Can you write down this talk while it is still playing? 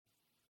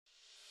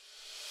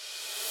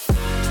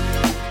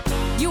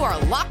You are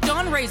Locked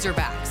On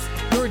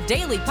Razorbacks, your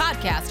daily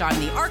podcast on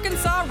the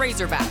Arkansas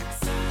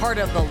Razorbacks, part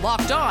of the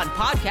Locked On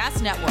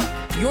Podcast Network,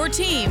 your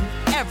team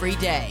every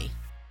day.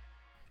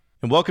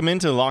 And welcome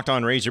into the Locked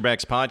On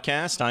Razorbacks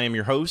podcast. I am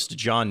your host,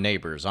 John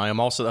Neighbors. I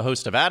am also the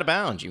host of Out of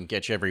Bounds. You can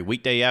catch every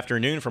weekday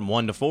afternoon from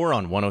 1 to 4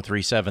 on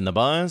 103.7 The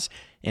Buzz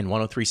and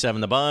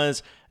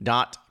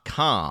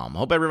 103.7thebuzz.com.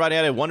 Hope everybody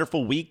had a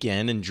wonderful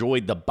weekend,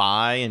 enjoyed the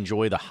bye,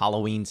 enjoyed the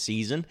Halloween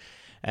season,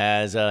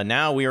 as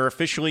now we are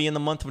officially in the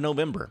month of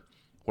November.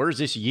 Where's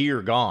this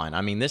year gone? I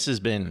mean, this has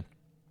been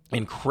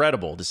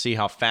incredible to see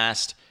how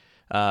fast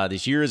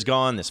this year is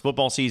gone, this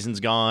football season's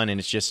gone, and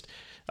it's just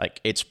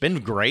like, it's been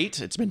great,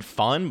 it's been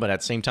fun, but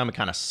at the same time, it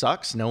kind of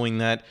sucks knowing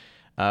that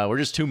we're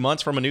just 2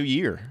 months from a new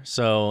year.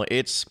 So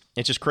it's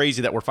just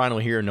crazy that we're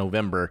finally here in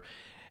November.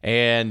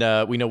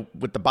 And we know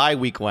with the bye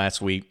week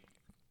last week,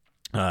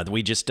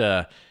 we just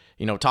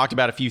talked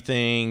about a few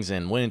things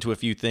and went into a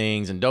few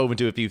things and dove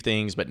into a few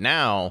things, but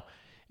now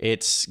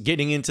it's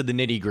getting into the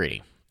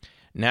nitty-gritty.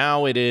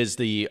 Now it is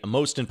the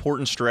most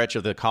important stretch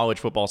of the college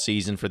football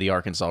season for the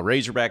Arkansas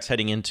Razorbacks,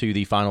 heading into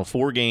the final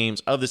 4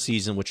 games of the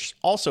season, which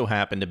also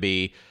happen to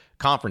be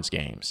conference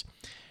games.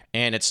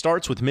 And it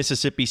starts with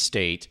Mississippi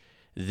State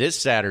this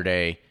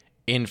Saturday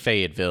in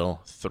Fayetteville,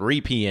 3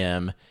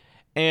 p.m.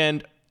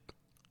 And,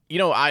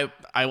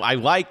 I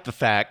like the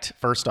fact,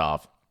 first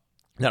off,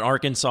 that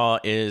Arkansas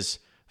is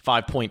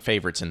 5-point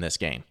favorites in this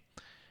game.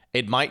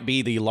 It might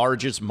be the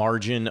largest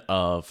margin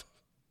of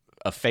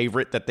a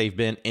favorite that they've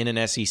been in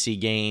an SEC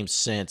game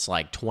since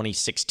like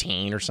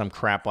 2016 or some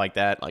crap like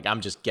that. Like,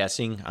 I'm just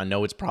guessing. I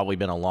know it's probably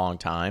been a long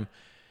time.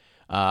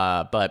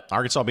 But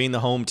Arkansas being the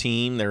home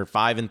team, they're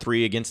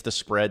 5-3 against the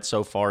spread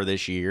so far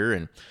this year.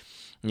 And,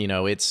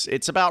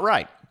 it's about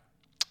right.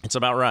 It's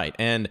about right.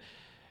 And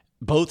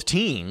both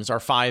teams are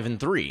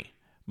 5-3,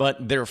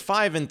 but their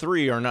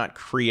 5-3 are not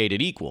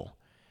created equal,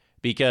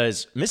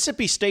 because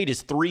Mississippi State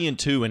is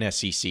 3-2 in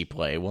SEC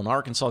play, while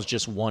Arkansas is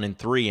just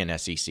 1-3 in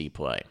SEC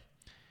play.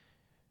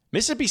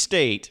 Mississippi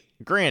State,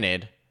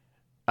 granted,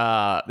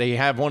 they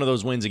have one of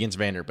those wins against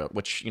Vanderbilt,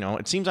 which,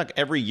 it seems like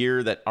every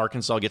year that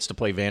Arkansas gets to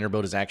play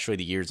Vanderbilt is actually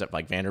the years that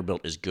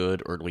Vanderbilt is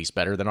good or at least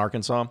better than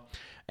Arkansas.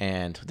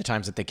 And the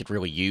times that they could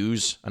really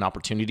use an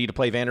opportunity to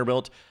play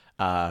Vanderbilt,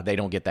 they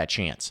don't get that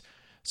chance.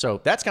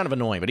 So that's kind of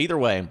annoying. But either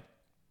way,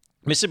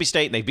 Mississippi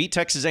State, they beat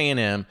Texas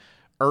A&M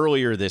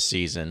earlier this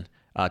season,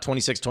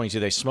 26-22.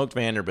 They smoked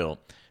Vanderbilt.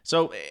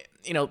 So,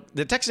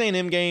 the Texas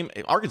A&M game,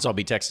 Arkansas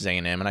beat Texas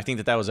A&M, and I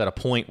think that was at a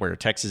point where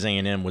Texas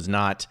A&M was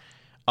not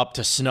up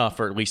to snuff,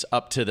 or at least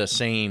up to the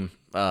same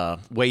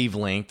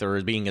wavelength,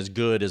 or being as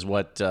good as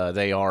what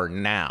they are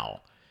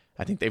now.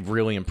 I think they've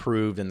really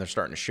improved, and they're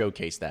starting to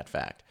showcase that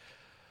fact.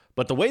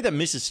 But the way that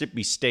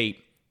Mississippi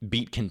State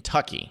beat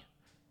Kentucky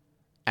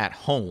at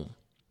home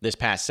this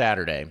past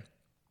Saturday,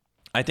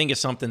 I think is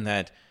something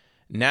that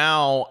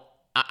now,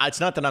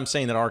 it's not that I'm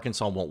saying that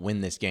Arkansas won't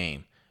win this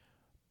game,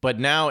 but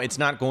now it's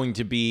not going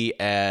to be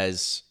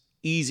as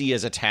easy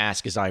as a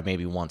task as I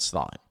maybe once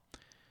thought.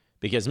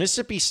 Because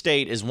Mississippi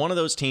State is one of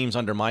those teams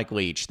under Mike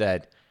Leach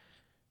that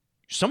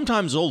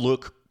sometimes they'll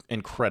look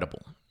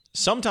incredible.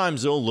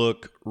 Sometimes they'll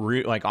look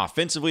like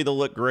offensively they'll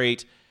look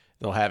great.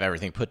 They'll have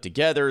everything put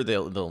together.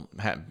 They'll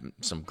have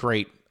some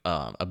great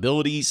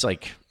abilities,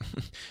 like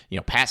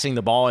passing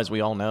the ball, as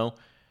we all know.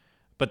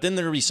 But then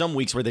there'll be some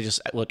weeks where they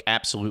just look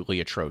absolutely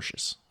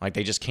atrocious. Like,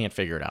 they just can't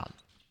figure it out.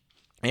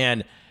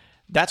 And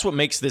that's what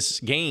makes this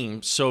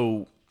game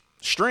so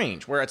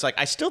strange, where it's like,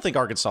 I still think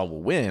Arkansas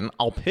will win.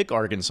 I'll pick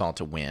Arkansas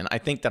to win. I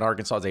think that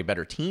Arkansas is a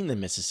better team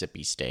than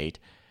Mississippi State.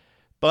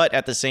 But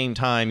at the same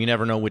time, you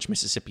never know which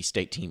Mississippi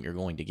State team you're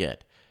going to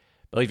get.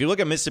 But if you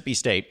look at Mississippi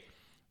State,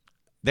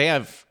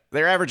 they're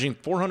averaging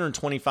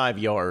 425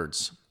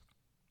 yards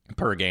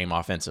per game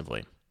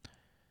offensively.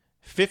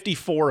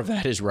 54 of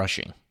that is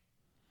rushing.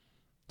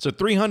 So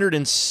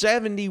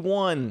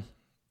 371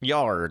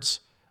 yards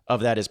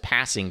of that is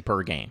passing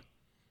per game.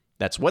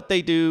 That's what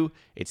they do.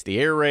 It's the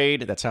air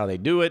raid. That's how they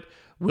do it.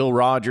 Will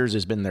Rogers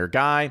has been their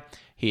guy.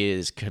 He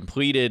has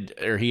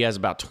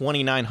about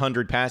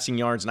 2,900 passing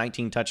yards,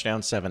 19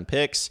 touchdowns, 7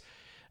 picks.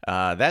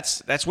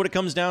 That's what it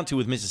comes down to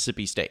with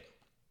Mississippi State.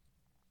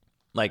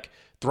 Like,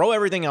 throw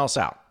everything else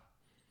out.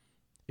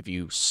 If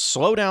you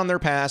slow down their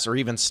pass or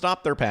even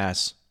stop their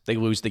pass, they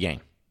lose the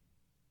game.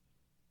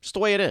 Just the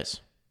way it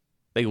is.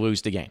 They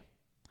lose the game.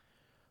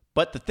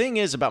 But the thing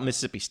is about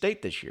Mississippi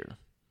State this year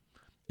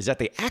is that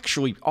they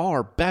actually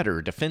are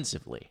better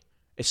defensively,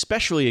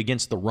 especially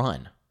against the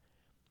run.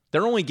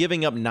 They're only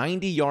giving up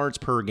 90 yards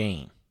per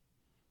game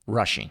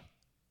rushing.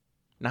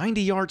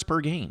 90 yards per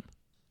game.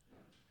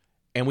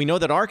 And we know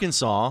that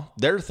Arkansas,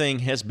 their thing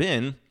has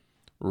been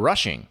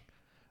rushing,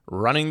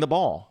 running the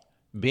ball,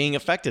 being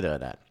effective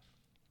at that.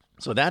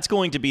 So that's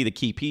going to be the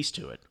key piece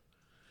to it.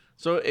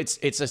 So it's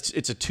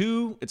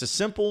a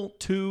simple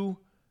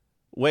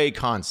two-way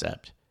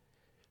concept.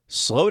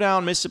 Slow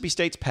down Mississippi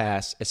State's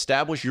pass,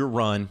 establish your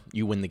run,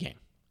 you win the game.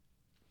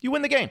 You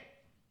win the game.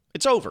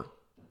 It's over.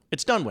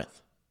 It's done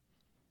with.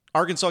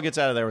 Arkansas gets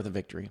out of there with a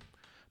victory.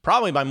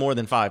 Probably by more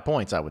than 5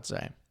 points, I would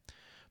say.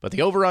 But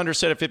the over-under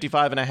set at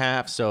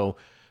 55.5, so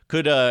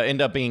could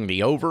end up being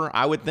the over,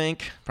 I would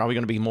think. Probably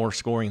going to be more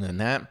scoring than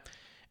that.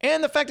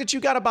 And the fact that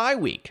you got a bye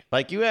week.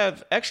 Like, you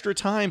have extra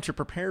time to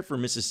prepare for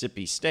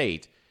Mississippi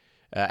State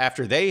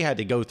after they had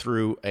to go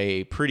through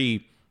a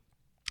pretty,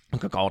 I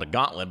could call it a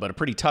gauntlet, but a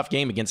pretty tough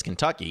game against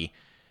Kentucky.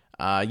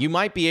 You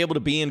might be able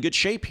to be in good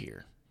shape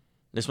here.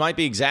 This might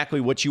be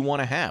exactly what you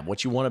want to have,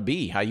 what you want to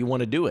be, how you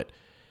want to do it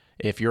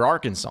if you're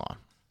Arkansas.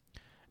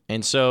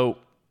 And so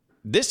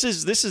this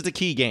is the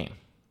key game.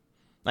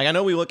 Like, I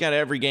know we look at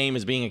every game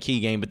as being a key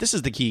game, but this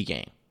is the key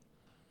game.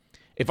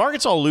 If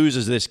Arkansas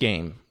loses this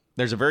game,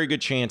 there's a very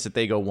good chance that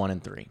they go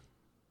 1-3.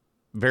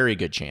 Very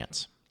good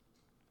chance.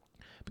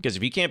 Because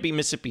if you can't beat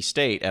Mississippi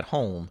State at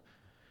home,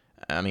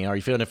 I mean, are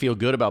you going to feel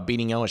good about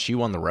beating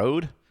LSU on the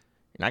road?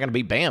 You're not going to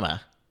beat Bama.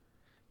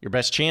 Your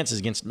best chance is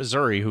against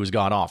Missouri, who's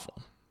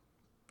god-awful.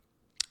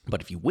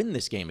 But if you win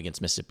this game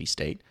against Mississippi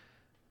State,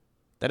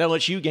 that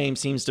LSU game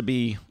seems to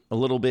be a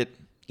little bit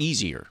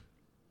easier.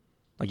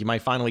 Like, you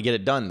might finally get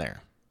it done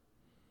there.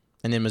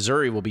 And then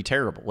Missouri will be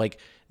terrible. Like,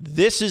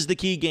 this is the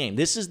key game.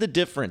 This is the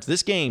difference.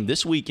 This game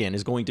this weekend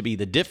is going to be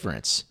the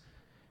difference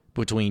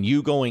between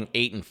you going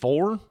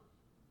 8-4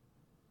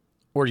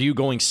 or you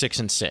going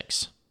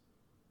 6-6.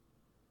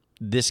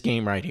 This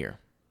game right here.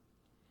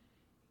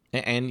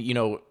 And you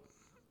know,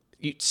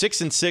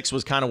 6-6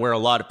 was kind of where a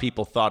lot of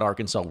people thought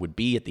Arkansas would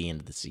be at the end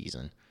of the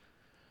season.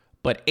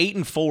 But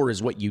 8-4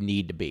 is what you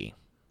need to be.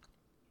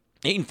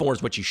 8-4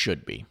 is what you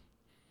should be.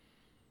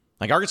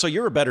 Like, Arkansas,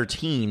 you're a better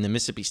team than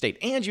Mississippi State,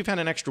 and you've had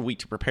an extra week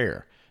to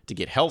prepare, to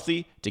get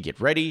healthy, to get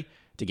ready,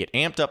 to get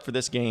amped up for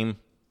this game.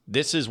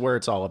 This is where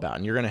it's all about,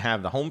 and you're going to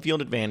have the home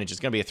field advantage. It's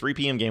going to be a 3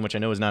 p.m. game, which I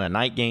know is not a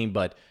night game,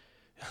 but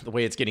the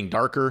way it's getting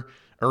darker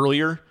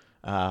earlier,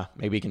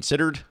 maybe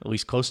considered at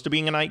least close to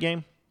being a night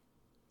game.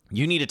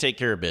 You need to take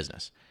care of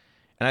business.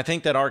 And I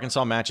think that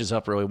Arkansas matches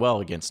up really well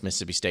against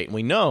Mississippi State. And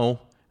we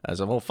know, as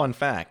a little fun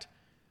fact,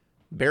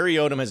 Barry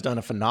Odom has done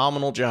a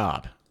phenomenal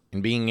job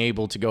in being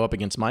able to go up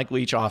against Mike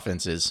Leach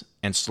offenses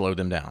and slow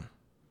them down.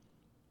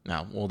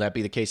 Now, will that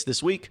be the case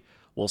this week?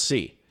 We'll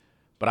see.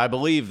 But I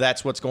believe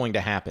that's what's going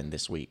to happen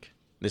this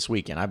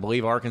weekend. I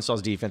believe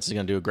Arkansas's defense is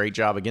going to do a great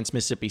job against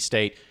Mississippi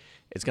State.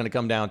 It's going to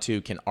come down to,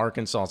 can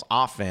Arkansas's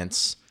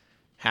offense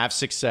have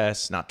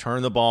success, not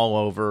turn the ball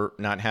over,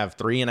 not have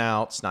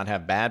 3-and-outs, not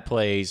have bad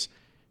plays?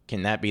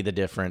 Can that be the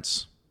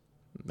difference?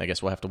 I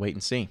guess we'll have to wait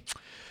and see.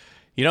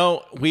 You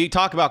know, we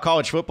talk about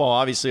college football,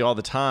 obviously, all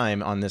the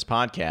time on this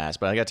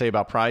podcast, but I got to tell you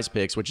about Prize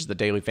Picks, which is the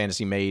daily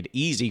fantasy made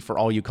easy for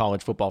all you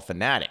college football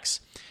fanatics.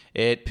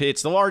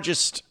 It's the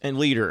largest and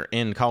leader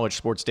in college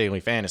sports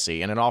daily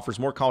fantasy, and it offers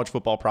more college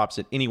football props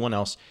than anyone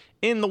else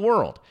in the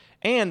world.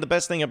 And the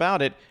best thing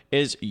about it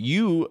is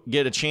you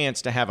get a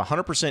chance to have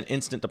 100%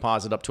 instant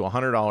deposit up to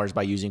 $100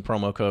 by using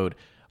promo code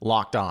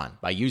Locked On.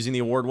 By using the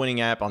award-winning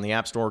app on the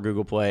App Store or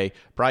Google Play,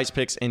 Prize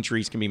Picks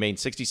entries can be made in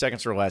 60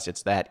 seconds or less.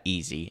 It's that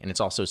easy, and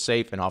it's also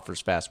safe and offers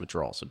fast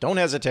withdrawals. So don't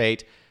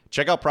hesitate.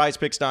 Check out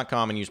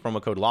prizepicks.com and use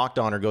promo code Locked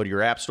On, or go to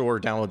your app store or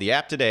download the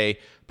app today.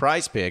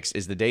 Prize Picks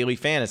is the daily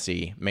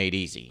fantasy made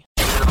easy.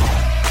 You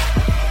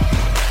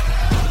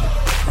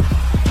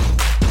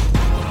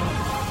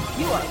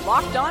are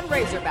Locked On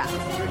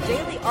Razorbacks, your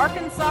daily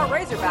Arkansas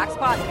Razorbacks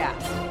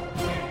podcast.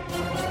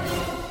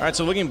 All right,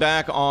 so looking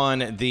back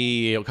on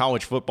the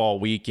college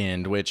football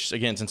weekend, which,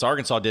 again, since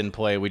Arkansas didn't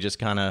play, we just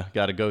kind of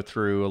got to go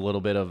through a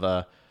little bit of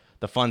the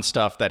fun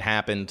stuff that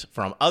happened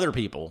from other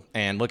people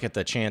and look at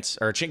the chance,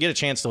 or get a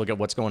chance to look at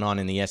what's going on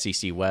in the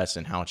SEC West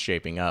and how it's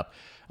shaping up.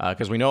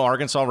 Because we know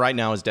Arkansas right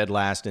now is dead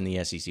last in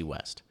the SEC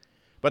West.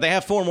 But they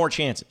have 4 more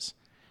chances.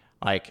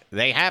 Like,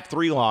 they have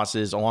 3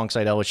 losses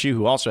alongside LSU,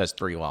 who also has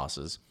 3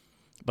 losses.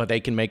 But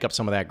they can make up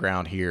some of that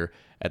ground here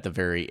at the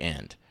very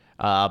end.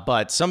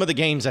 But some of the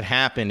games that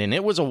happened, and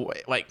it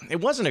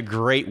wasn't a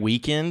great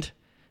weekend,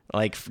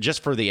 like,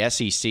 just for the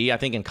SEC. I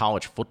think in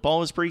college football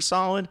was pretty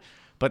solid,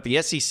 but the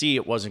SEC,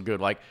 it wasn't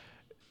good. Like,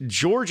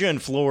 Georgia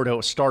and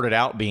Florida started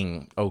out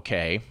being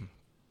okay,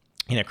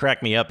 and it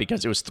cracked me up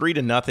because it was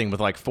 3-0 with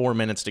like 4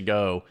 minutes to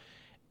go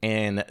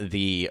in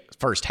the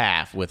first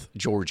half with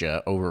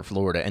Georgia over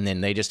Florida, and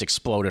then they just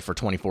exploded for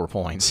 24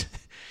 points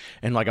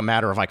in like a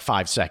matter of like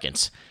 5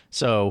 seconds.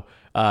 So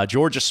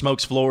Georgia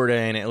smokes Florida,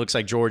 and it looks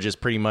like Georgia's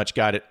pretty much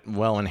got it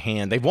well in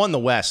hand. They've won the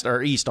West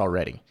or East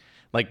already.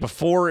 Like,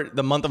 before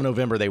the month of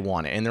November, they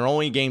won it. And their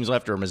only games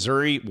left are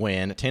Missouri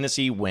win,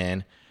 Tennessee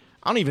win.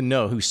 I don't even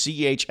know who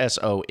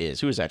CHSO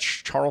is. Who is that?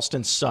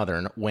 Charleston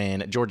Southern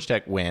win, Georgia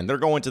Tech win. They're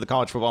going to the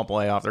college football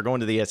playoff. They're going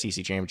to the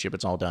SEC championship.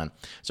 It's all done.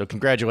 So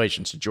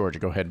congratulations to Georgia.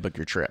 Go ahead and book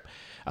your trip.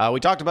 We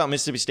talked about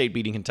Mississippi State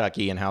beating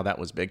Kentucky and how that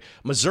was big.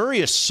 Missouri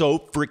is so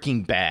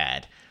freaking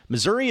bad.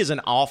 Missouri is an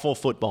awful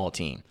football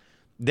team.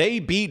 They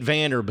beat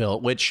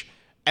Vanderbilt, which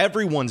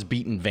everyone's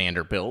beaten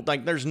Vanderbilt.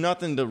 Like, there's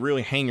nothing to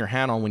really hang your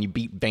hat on when you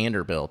beat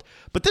Vanderbilt.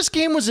 But this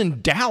game was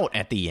in doubt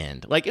at the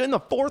end. Like, in the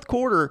fourth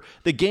quarter,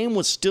 the game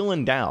was still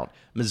in doubt.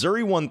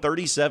 Missouri won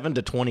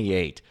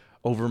 37-28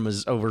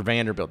 over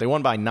Vanderbilt. They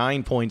won by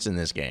 9 points in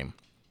this game.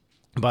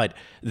 But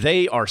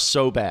they are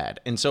so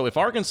bad. And so if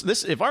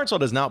Arkansas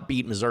does not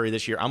beat Missouri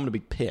this year, I'm going to be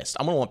pissed.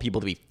 I'm going to want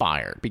people to be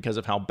fired because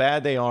of how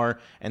bad they are,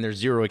 and there's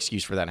zero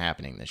excuse for that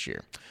happening this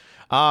year.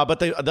 But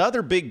the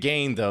other big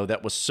game, though,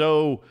 that was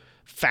so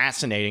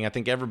fascinating, I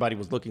think everybody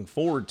was looking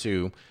forward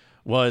to,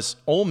 was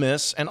Ole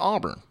Miss and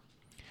Auburn.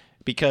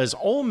 Because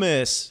Ole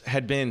Miss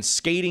had been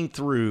skating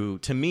through,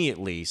 to me at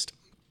least,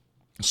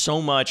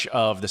 so much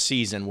of the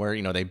season where,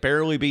 they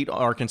barely beat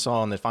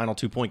Arkansas in the final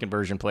 2-point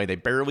conversion play. They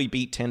barely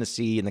beat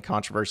Tennessee in the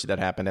controversy that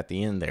happened at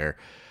the end there.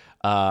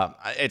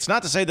 It's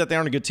not to say that they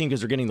aren't a good team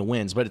because they're getting the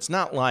wins, but it's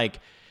not like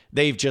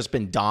they've just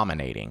been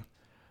dominating.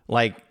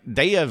 Like,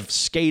 they have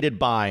skated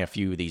by a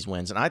few of these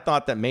wins, and I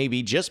thought that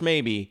maybe, just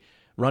maybe,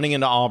 running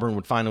into Auburn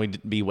would finally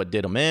be what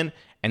did them in,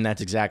 and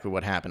that's exactly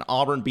what happened.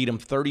 Auburn beat them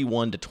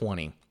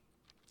 31-20.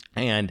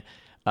 And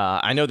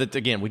I know that,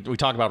 again, we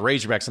talk about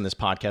Razorbacks on this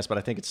podcast, but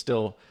I think it's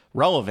still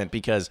relevant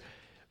because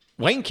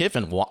Lane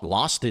Kiffin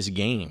lost this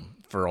game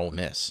for Ole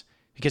Miss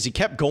because he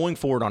kept going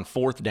for it on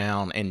fourth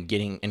down and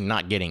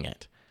not getting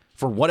it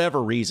for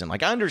whatever reason.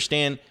 Like, I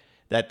understand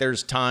that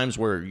there's times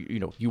where,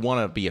 you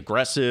want to be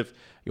aggressive,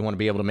 you want to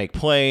be able to make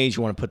plays,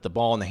 you want to put the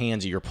ball in the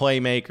hands of your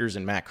playmakers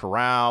and Matt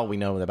Corral. We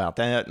know about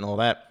that and all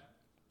that.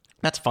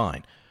 That's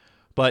fine.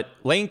 But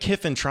Lane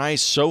Kiffin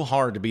tries so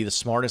hard to be the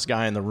smartest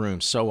guy in the room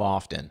so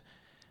often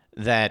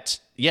that,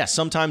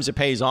 sometimes it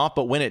pays off,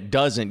 but when it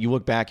doesn't, you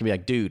look back and be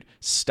like, dude,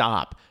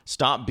 stop.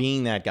 Stop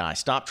being that guy.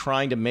 Stop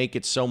trying to make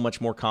it so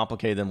much more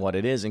complicated than what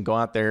it is and go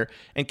out there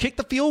and kick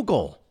the field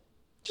goal.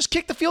 Just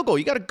kick the field goal.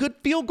 You got a good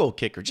field goal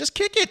kicker. Just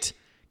kick it.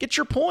 Get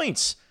your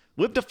points.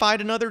 Live to fight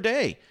another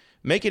day.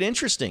 Make it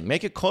interesting.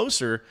 Make it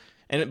closer.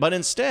 But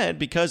instead,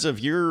 because of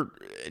your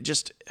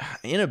just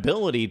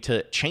inability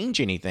to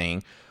change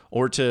anything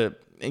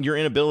and your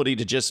inability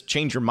to just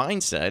change your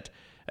mindset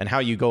and how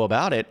you go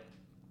about it,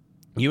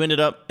 you ended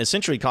up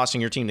essentially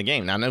costing your team the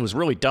game. Now, it was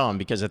really dumb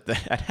because at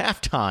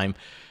halftime,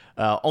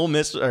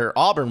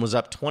 Auburn was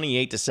up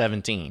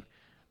 28-17.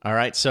 All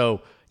right,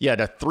 so you had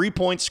a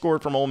 3-point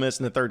scored from Ole Miss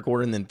in the third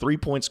quarter, and then 3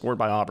 points scored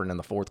by Auburn in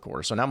the fourth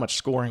quarter. So not much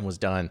scoring was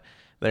done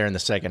there in the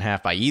second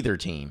half by either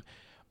team.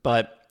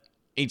 But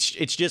it's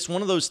just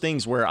one of those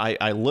things where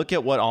I look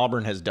at what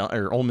Auburn has done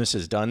or Ole Miss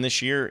has done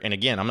this year, and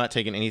again, I'm not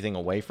taking anything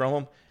away from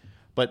them.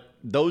 But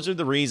those are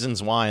the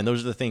reasons why, and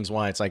those are the things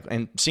why it's like,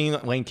 and seeing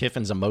Lane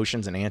Kiffin's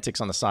emotions and antics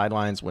on the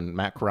sidelines when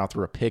Matt Corral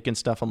threw a pick and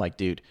stuff, I'm like,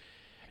 dude,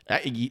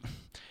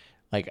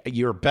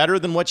 you're better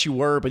than what you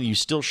were, but you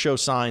still show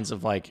signs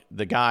of like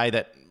the guy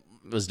that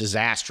was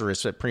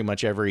disastrous at pretty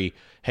much every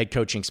head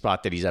coaching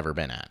spot that he's ever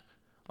been at.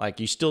 Like,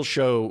 you still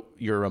show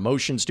your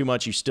emotions too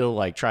much. You still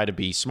like try to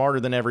be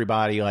smarter than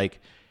everybody. Like,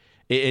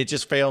 it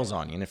just fails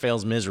on you, and it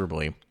fails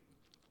miserably.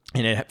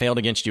 And it failed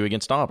against you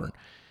against Auburn.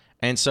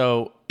 And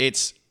so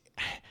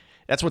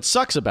that's what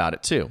sucks about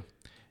it too,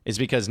 is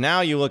because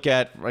now we look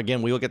at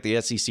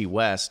the SEC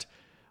West,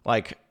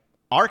 like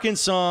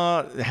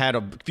Arkansas had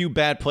a few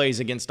bad plays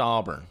against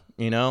Auburn,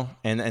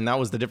 and that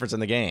was the difference in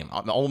the game.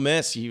 Ole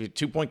Miss,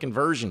 2-point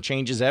conversion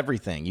changes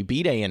everything. You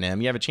beat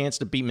A&M, you have a chance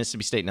to beat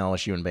Mississippi State and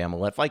LSU and Bama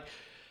left.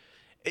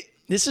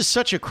 This is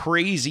such a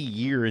crazy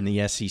year in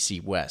the SEC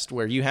West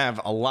where you have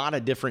a lot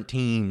of different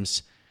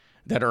teams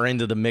that are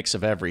into the mix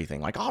of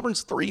everything. Like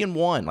Auburn's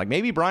 3-1. Like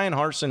maybe Brian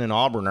Harsin and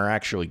Auburn are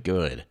actually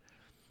good.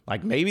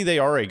 Like maybe they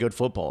are a good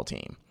football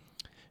team.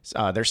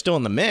 They're still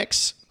in the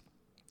mix.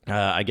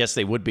 I guess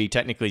they would be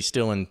technically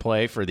still in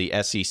play for the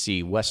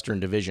SEC Western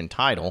Division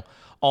title,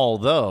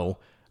 although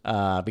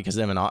because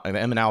them and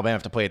Alabama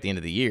have to play at the end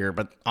of the year.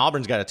 But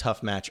Auburn's got a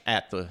tough match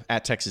at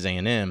Texas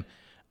A&M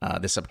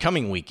this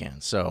upcoming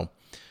weekend. So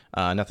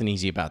nothing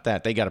easy about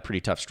that. They got a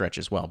pretty tough stretch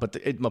as well.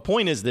 But my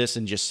point is this,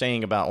 and just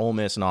saying about Ole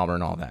Miss and Auburn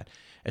and all that,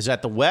 is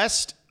that the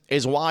West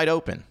is wide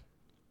open.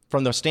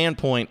 From the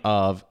standpoint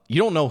of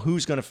you don't know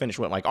who's going to finish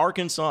what. Like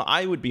Arkansas,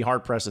 I would be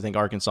hard-pressed to think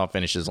Arkansas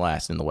finishes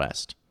last in the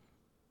West.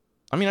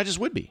 I mean, I just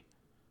would be.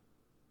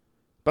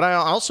 But I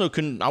also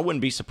wouldn't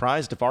be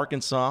surprised if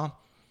Arkansas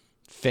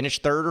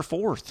finished third or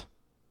fourth.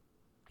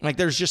 Like,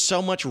 there's just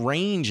so much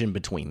range in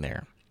between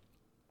there.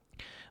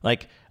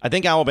 Like, I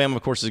think Alabama,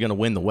 of course, is going to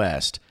win the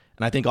West,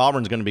 and I think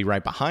Auburn's going to be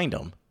right behind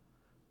them.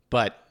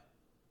 But,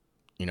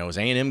 is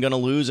A&M going to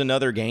lose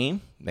another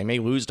game? They may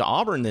lose to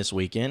Auburn this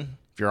weekend.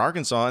 If you're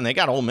Arkansas, and they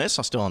got Ole Miss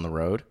still on the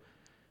road,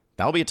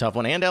 that'll be a tough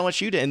one. And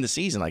LSU to end the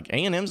season. Like,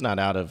 A&M's not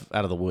out of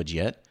the woods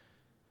yet.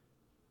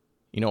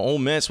 Ole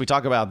Miss, we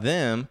talk about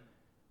them.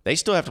 They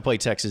still have to play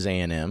Texas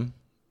A&M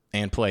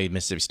and play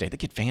Mississippi State. They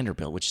get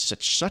Vanderbilt, which is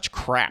such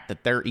crap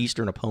that their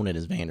Eastern opponent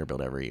is Vanderbilt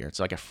every year. It's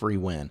like a free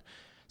win.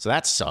 So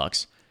that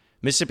sucks.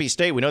 Mississippi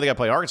State, we know they got to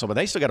play Arkansas, but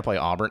they still got to play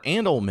Auburn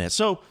and Ole Miss.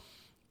 So,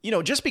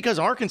 just because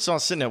Arkansas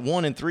is sitting at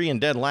 1-3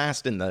 and dead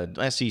last in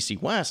the SEC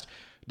West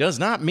does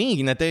not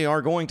mean that they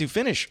are going to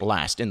finish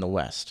last in the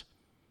West.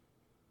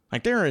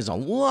 Like, there is a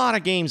lot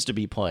of games to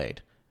be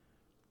played.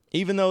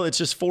 Even though it's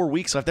just 4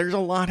 weeks left, there's a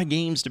lot of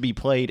games to be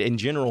played in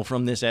general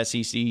from this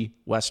SEC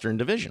Western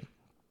Division.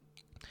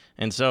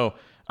 And so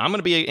I'm going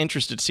to be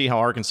interested to see how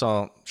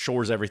Arkansas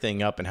shores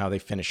everything up and how they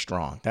finish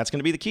strong. That's going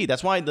to be the key.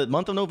 That's why the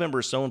month of November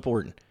is so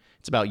important.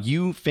 It's about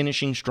you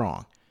finishing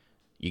strong.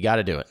 You got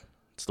to do it.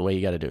 It's the way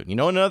you got to do it. You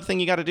know another thing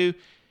you got to do?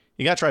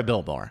 You got to try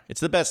Built Bar. It's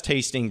the best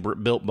tasting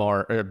Built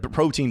Bar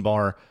protein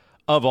bar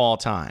of all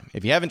time.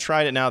 If you haven't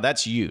tried it now,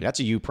 that's you. That's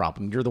a you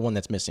problem. You're the one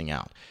that's missing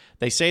out.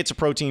 They say it's a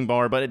protein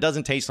bar, but it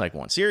doesn't taste like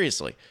one.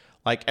 Seriously.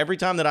 Like every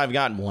time that I've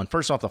gotten one,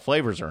 first off, the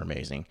flavors are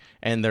amazing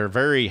and they're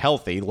very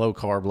healthy, low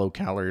carb, low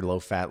calorie, low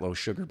fat, low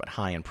sugar, but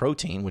high in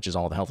protein, which is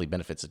all the healthy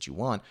benefits that you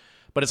want.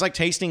 But it's like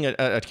tasting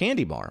a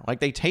candy bar.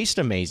 Like they taste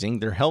amazing.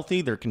 They're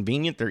healthy. They're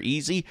convenient. They're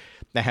easy.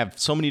 They have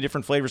so many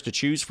different flavors to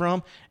choose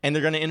from. And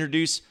they're going to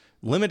introduce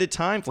limited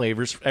time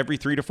flavors every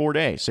 3 to 4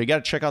 days. So you got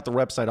to check out the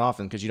website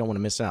often because you don't want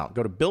to miss out.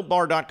 Go to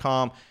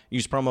BuiltBar.com.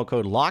 Use promo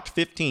code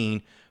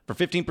LOCKED15 for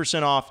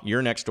 15% off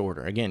your next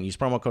order. Again, use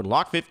promo code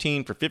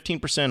LOCKED15 for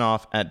 15%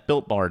 off at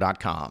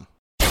BuiltBar.com.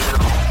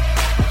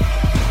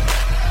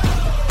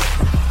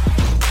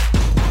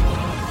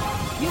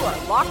 You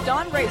are Locked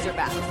On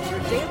Razorbacks, your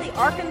daily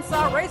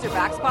Arkansas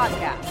Razorbacks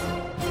podcast.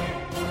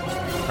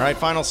 All right,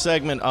 final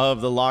segment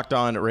of the Locked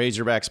On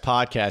Razorbacks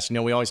podcast. You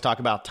know, we always talk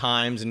about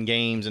times and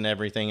games and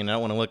everything, and I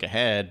don't want to look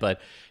ahead,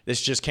 but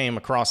this just came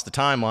across the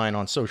timeline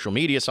on social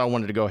media, so I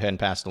wanted to go ahead and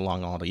pass it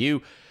along all to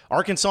you.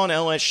 Arkansas and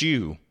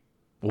LSU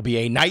will be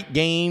a night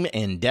game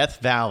in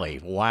Death Valley.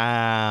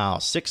 Wow,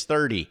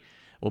 6:30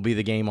 will be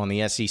the game on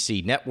the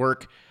SEC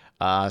Network.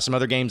 Some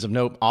other games of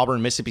note,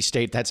 Auburn, Mississippi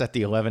State, that's at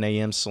the 11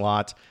 a.m.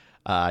 slot.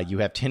 You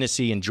have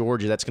Tennessee and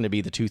Georgia. That's going to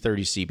be the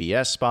 2:30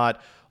 CBS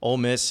spot. Ole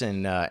Miss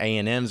and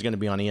A&M is going to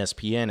be on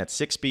ESPN at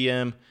 6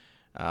 p.m.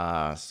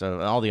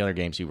 So all the other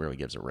games, he really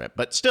gives a rip.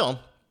 But still,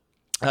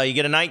 you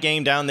get a night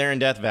game down there in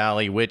Death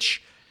Valley,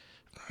 which,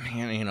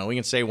 you know, we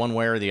can say one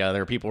way or the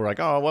other. People are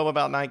like, oh, what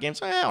about night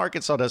games?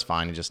 Arkansas does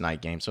fine in just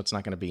night games, so it's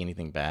not going to be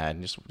anything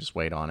bad. Just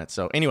wait on it.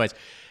 So anyways,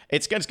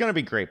 it's going to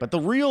be great. But the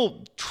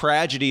real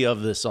tragedy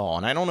of this all,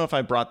 and I don't know if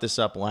I brought this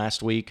up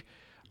last week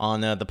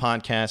on the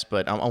podcast,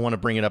 but I want to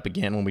bring it up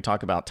again when we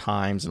talk about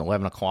times and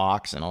 11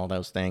 o'clocks and all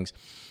those things.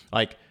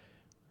 Like,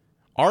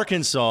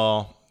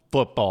 Arkansas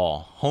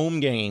football home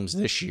games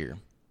this year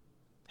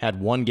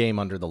had one game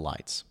under the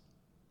lights.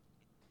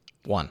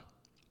 One.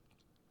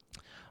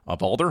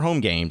 Of all their home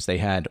games, they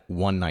had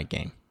one night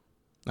game.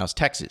 That was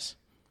Texas.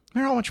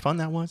 Remember how much fun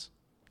that was?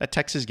 That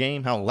Texas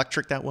game, how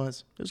electric that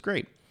was? It was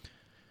great.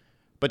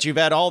 But you've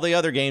had all the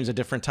other games at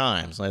different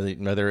times.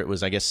 Whether it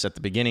was, I guess, at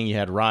the beginning, you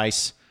had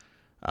Rice.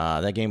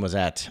 That game was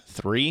at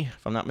 3,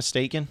 if I'm not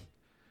mistaken.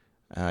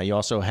 You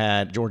also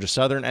had Georgia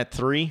Southern at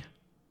 3,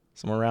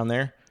 somewhere around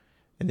there.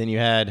 And then you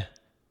had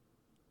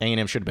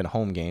A&M should have been a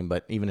home game,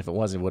 but even if it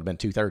wasn't, it would have been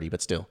 2:30,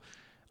 but still.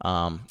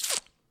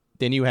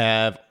 Then you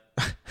have,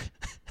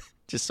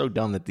 just so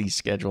dumb that these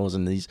schedules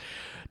and these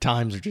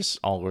times are just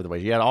all over the way.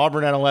 You had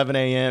Auburn at 11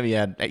 a.m., you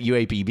had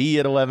UAPB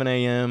at 11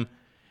 a.m.,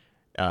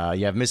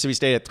 you have Mississippi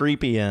State at 3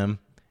 p.m.,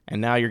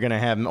 and now you're going to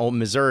have Old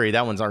Missouri.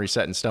 That one's already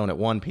set in stone at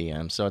 1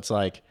 p.m., so it's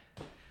like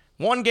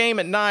one game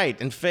at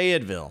night in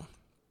Fayetteville.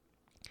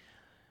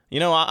 You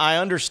know, I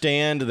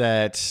understand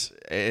that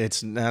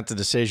it's not the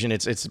decision.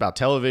 It's about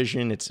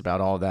television. It's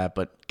about all that.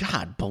 But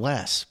God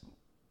bless.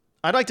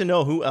 I'd like to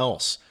know who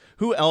else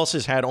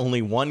has had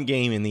only one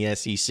game in the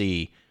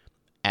SEC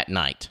at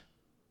night,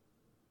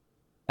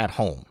 at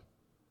home,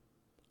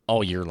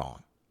 all year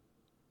long.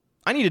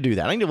 I need to do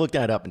that. I need to look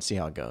that up and see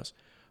how it goes.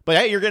 But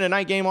hey, you're getting a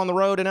night game on the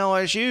road in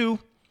LSU.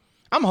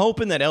 I'm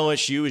hoping that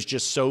LSU is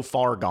just so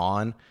far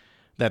gone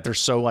that they're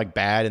so like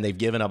bad and they've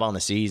given up on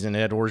the season.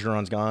 Ed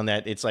Orgeron's gone,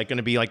 that it's like going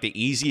to be like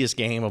the easiest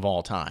game of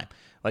all time.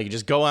 Like you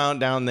just go out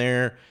down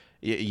there,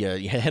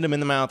 you hit them in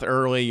the mouth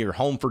early, you're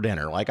home for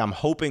dinner. Like I'm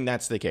hoping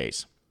that's the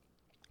case.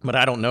 But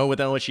I don't know with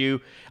LSU.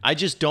 I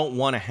just don't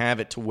want to have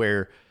it to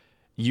where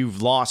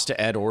you've lost to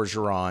Ed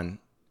Orgeron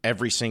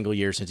every single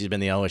year since he's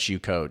been the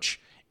LSU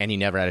coach and he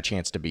never had a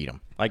chance to beat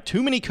him. Like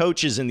too many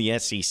coaches in the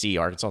SEC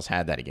Arkansas's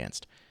had that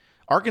against.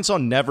 Arkansas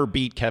never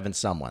beat Kevin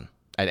Sumlin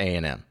at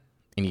A&M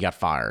and he got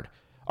fired.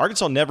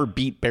 Arkansas never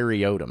beat Barry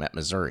Odom at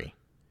Missouri,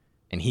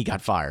 and he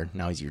got fired.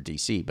 Now he's your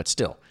DC, but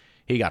still,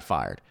 he got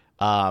fired.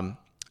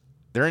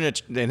 They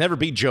never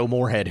beat Joe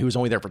Moorhead, who was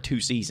only there for 2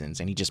 seasons,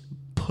 and he just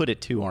put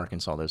it to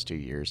Arkansas those 2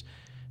 years.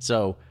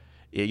 So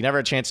you never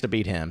had a chance to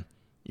beat him.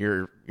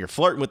 You're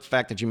flirting with the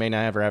fact that you may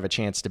not ever have a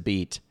chance to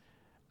beat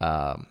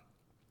LSU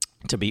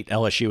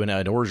and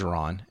Ed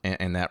Orgeron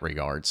in that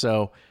regard.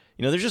 So,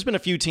 you know, there's just been a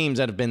few teams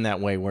that have been that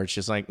way where it's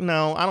just like,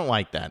 no, I don't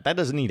like that. That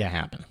doesn't need to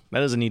happen.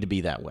 That doesn't need to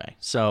be that way.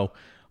 So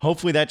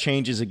hopefully that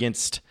changes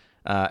against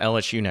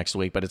LSU next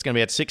week. But it's going to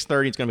be at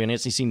 6:30. It's going to be on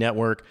SEC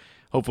Network.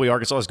 Hopefully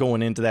Arkansas is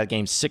going into that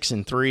game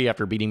 6-3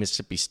 after beating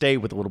Mississippi State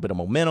with a little bit of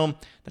momentum.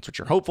 That's what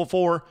you're hopeful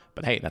for.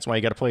 But hey, that's why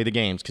you got to play the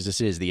games, because this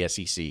is the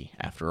SEC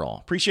after all.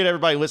 Appreciate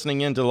everybody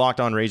listening in to the Locked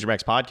On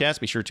Razorbacks podcast.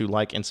 Be sure to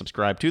like and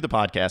subscribe to the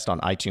podcast on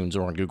iTunes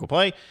or on Google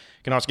Play. You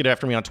can also get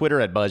after me on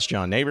Twitter at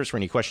BuzzJohnNeighbors for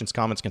any questions,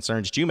 comments,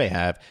 concerns that you may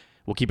have.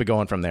 We'll keep it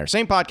going from there.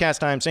 Same podcast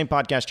time, same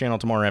podcast channel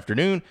tomorrow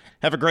afternoon.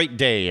 Have a great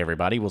day,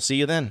 everybody. We'll see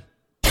you then.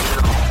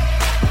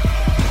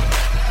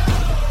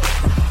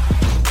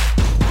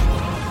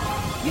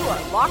 You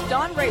are Locked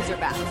On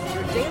Razorbacks,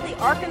 your daily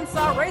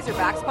Arkansas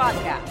Razorbacks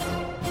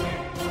podcast.